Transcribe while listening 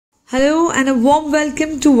Hello and a warm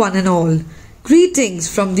welcome to one and all. Greetings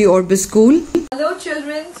from the Orbis school. Hello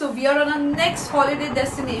children, so we are on our next holiday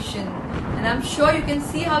destination and I'm sure you can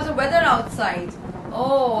see how's the weather outside.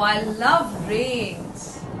 Oh, I love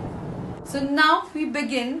rains. So now we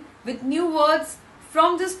begin with new words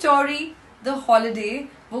from the story The Holiday,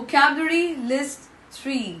 vocabulary list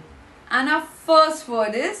 3. And our first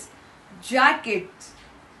word is jacket.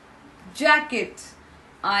 Jacket.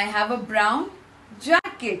 I have a brown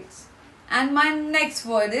jacket. And my next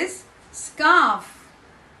word is scarf.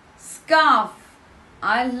 Scarf.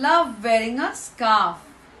 I love wearing a scarf.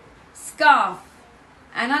 Scarf.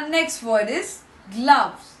 And our next word is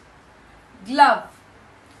gloves. Glove.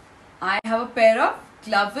 I have a pair of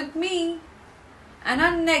gloves with me. And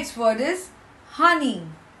our next word is honey.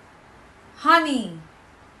 Honey.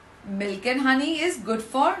 Milk and honey is good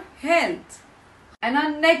for health. And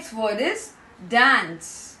our next word is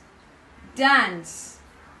dance. Dance.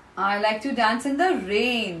 I like to dance in the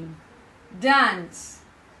rain. Dance.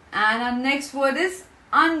 And our next word is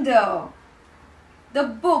under. The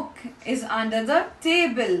book is under the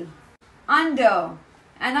table. Under.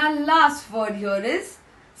 And our last word here is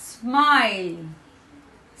smile.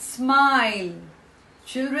 Smile.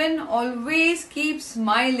 Children, always keep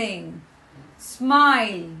smiling.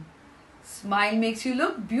 Smile. Smile makes you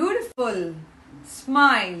look beautiful.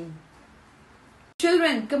 Smile.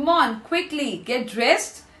 Children, come on, quickly get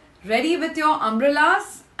dressed, ready with your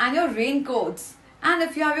umbrellas and your raincoats, and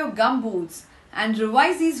if you have your gum boots, and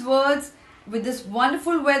revise these words with this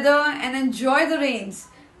wonderful weather and enjoy the rains.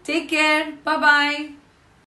 Take care. Bye-bye.